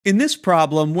In this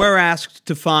problem, we're asked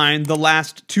to find the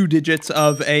last two digits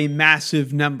of a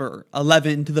massive number,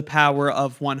 11 to the power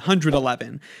of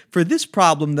 111. For this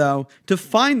problem, though, to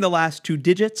find the last two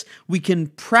digits, we can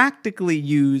practically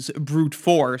use brute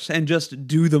force and just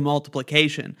do the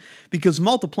multiplication, because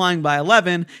multiplying by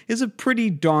 11 is a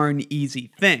pretty darn easy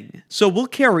thing. So we'll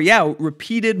carry out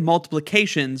repeated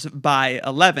multiplications by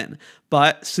 11.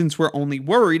 But since we're only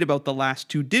worried about the last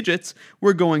two digits,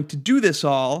 we're going to do this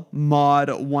all mod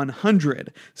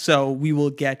 100. So we will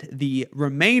get the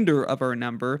remainder of our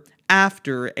number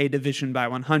after a division by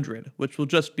 100, which will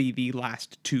just be the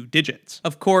last two digits.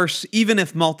 Of course, even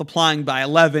if multiplying by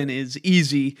 11 is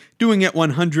easy, doing it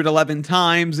 111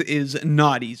 times is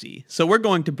not easy. So we're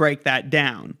going to break that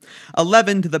down.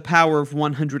 11 to the power of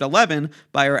 111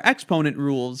 by our exponent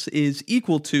rules is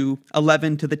equal to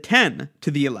 11 to the 10 to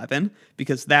the 11,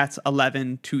 because that's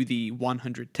 11 to the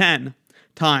 110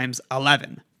 times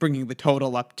 11, bringing the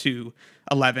total up to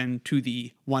 11 to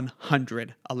the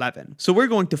 111. So we're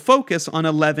going to focus on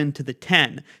 11 to the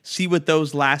 10, see what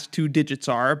those last two digits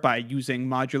are by using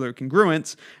modular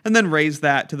congruence, and then raise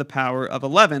that to the power of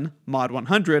 11, mod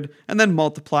 100, and then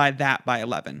multiply that by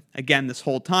 11. Again, this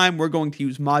whole time we're going to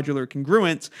use modular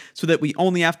congruence so that we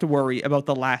only have to worry about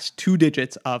the last two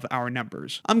digits of our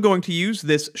numbers. I'm going to use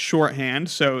this shorthand,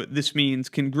 so this means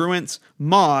congruence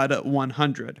mod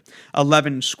 100.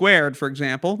 11 squared, for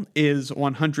example, is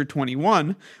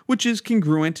 121, which is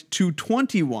congruent to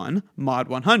 21 mod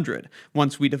 100.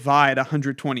 Once we divide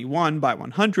 121 by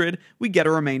 100, we get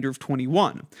a remainder of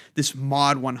 21. This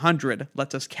mod 100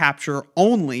 lets us capture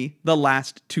only the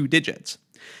last two digits.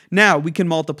 Now we can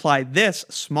multiply this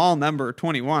small number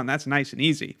 21, that's nice and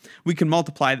easy. We can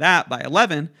multiply that by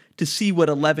 11 to see what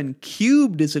 11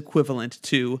 cubed is equivalent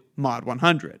to mod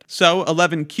 100. So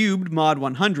 11 cubed mod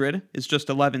 100 is just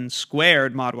 11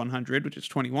 squared mod 100, which is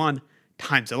 21,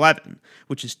 times 11,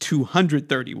 which is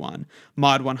 231.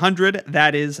 Mod 100,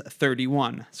 that is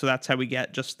 31. So that's how we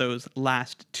get just those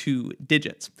last two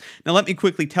digits. Now let me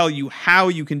quickly tell you how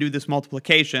you can do this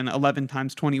multiplication, 11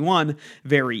 times 21,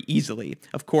 very easily.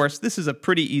 Of course, this is a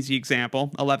pretty easy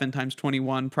example. 11 times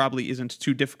 21 probably isn't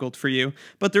too difficult for you,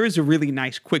 but there is a really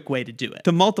nice quick way to do it.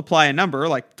 To multiply a number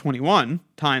like 21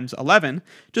 times 11,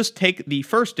 just take the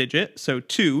first digit, so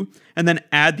 2, and then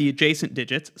add the adjacent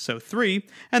digits, so 3,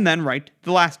 and then write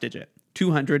the last digit,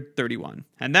 231.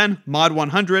 And then mod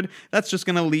 100, that's just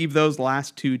going to leave those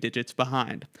last two digits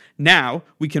behind. Now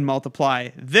we can multiply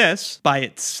this by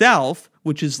itself,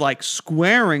 which is like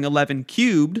squaring 11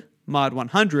 cubed, mod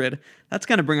 100, that's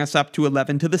going to bring us up to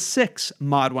 11 to the 6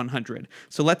 mod 100.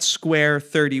 So let's square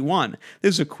 31.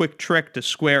 This is a quick trick to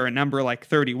square a number like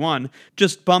 31.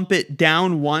 Just bump it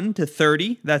down 1 to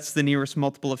 30, that's the nearest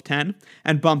multiple of 10,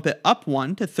 and bump it up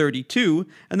 1 to 32,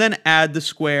 and then add the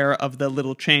square of the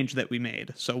little change that we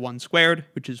made. So 1 squared,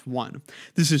 which is 1.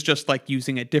 This is just like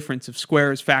using a difference of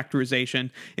squares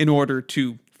factorization in order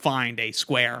to find a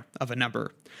square of a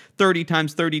number. 30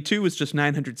 times 32 is just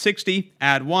 960.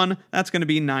 Add 1, that's going to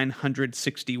be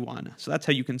 961. So that's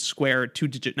how you can square a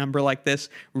two-digit number like this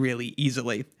really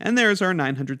easily. And there's our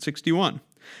 961.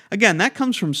 Again, that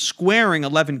comes from squaring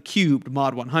 11 cubed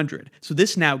mod 100. So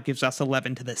this now gives us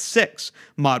 11 to the 6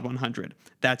 mod 100.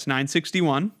 That's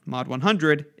 961. Mod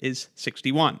 100 is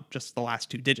 61, just the last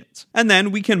two digits. And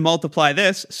then we can multiply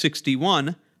this,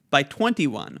 61, by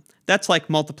 21. That's like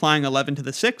multiplying 11 to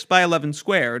the 6 by 11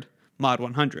 squared, mod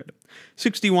 100.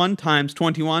 61 times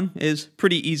 21 is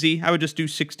pretty easy. I would just do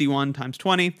 61 times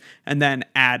 20 and then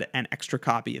add an extra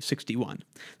copy of 61.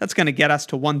 That's going to get us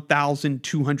to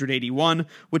 1,281,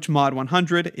 which mod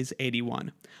 100 is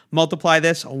 81. Multiply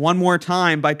this one more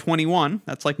time by 21.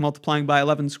 That's like multiplying by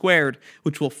 11 squared,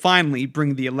 which will finally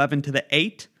bring the 11 to the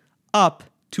 8 up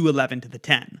to 11 to the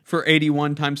 10. For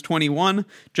 81 times 21,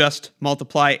 just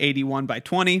multiply 81 by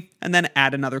 20, and then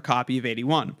add another copy of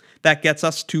 81. That gets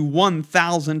us to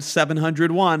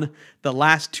 1,701, the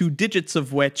last two digits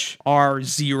of which are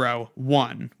 0,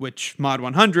 1, which mod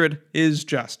 100 is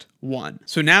just 1.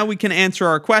 So now we can answer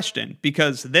our question,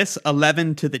 because this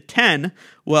 11 to the 10,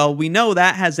 well, we know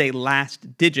that has a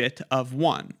last digit of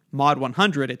 1. Mod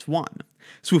 100, it's 1.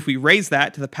 So if we raise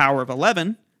that to the power of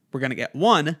 11, we're going to get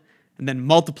 1, and then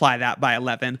multiply that by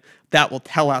 11, that will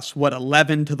tell us what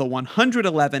 11 to the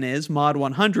 111 is, mod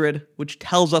 100, which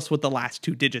tells us what the last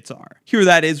two digits are. Here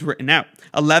that is written out.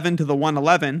 11 to the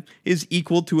 111 is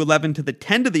equal to 11 to the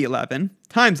 10 to the 11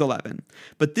 times 11.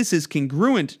 But this is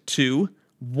congruent to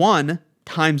 1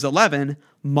 times 11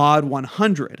 mod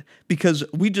 100, because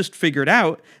we just figured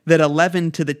out that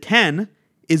 11 to the 10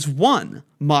 is 1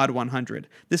 mod 100.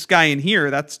 This guy in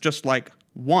here, that's just like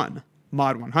 1.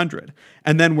 mod 100.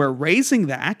 And then we're raising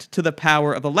that to the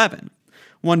power of 11.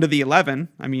 1 to the 11,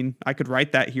 I mean, I could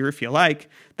write that here if you like.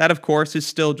 That, of course, is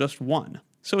still just 1.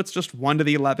 So it's just 1 to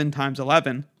the 11 times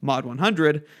 11 mod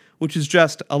 100, which is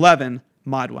just 11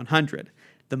 mod 100.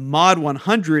 The mod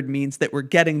 100 means that we're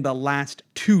getting the last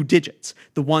 2 digits,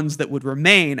 the ones that would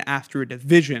remain after a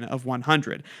division of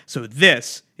 100. So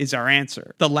this is our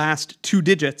answer. The last 2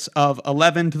 digits of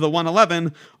 11 to the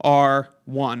 111 are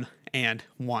 1 and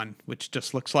 1, which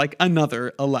just looks like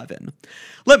another 11.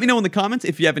 Let me know in the comments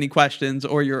if you have any questions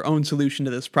or your own solution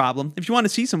to this problem. If you want to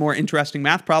see some more interesting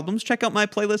math problems, check out my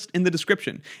playlist in the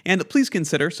description. And please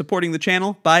consider supporting the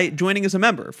channel by joining as a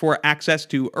member for access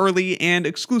to early and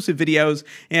exclusive videos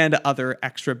and other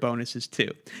extra bonuses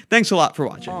too. Thanks a lot for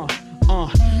watching.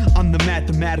 I'm the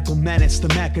mathematical menace, the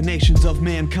machinations of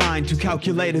mankind. 2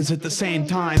 calculators at the same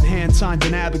time, hand signs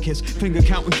and abacus, finger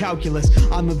count and calculus.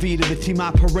 I'm the V to the T,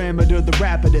 my parameter the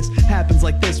rapidest. Happens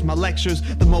like this, my lecture's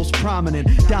the most prominent,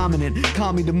 dominant.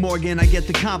 Call me to Morgan, I get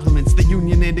the compliments. The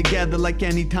union and together like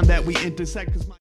any time that we intersect. 'Cause my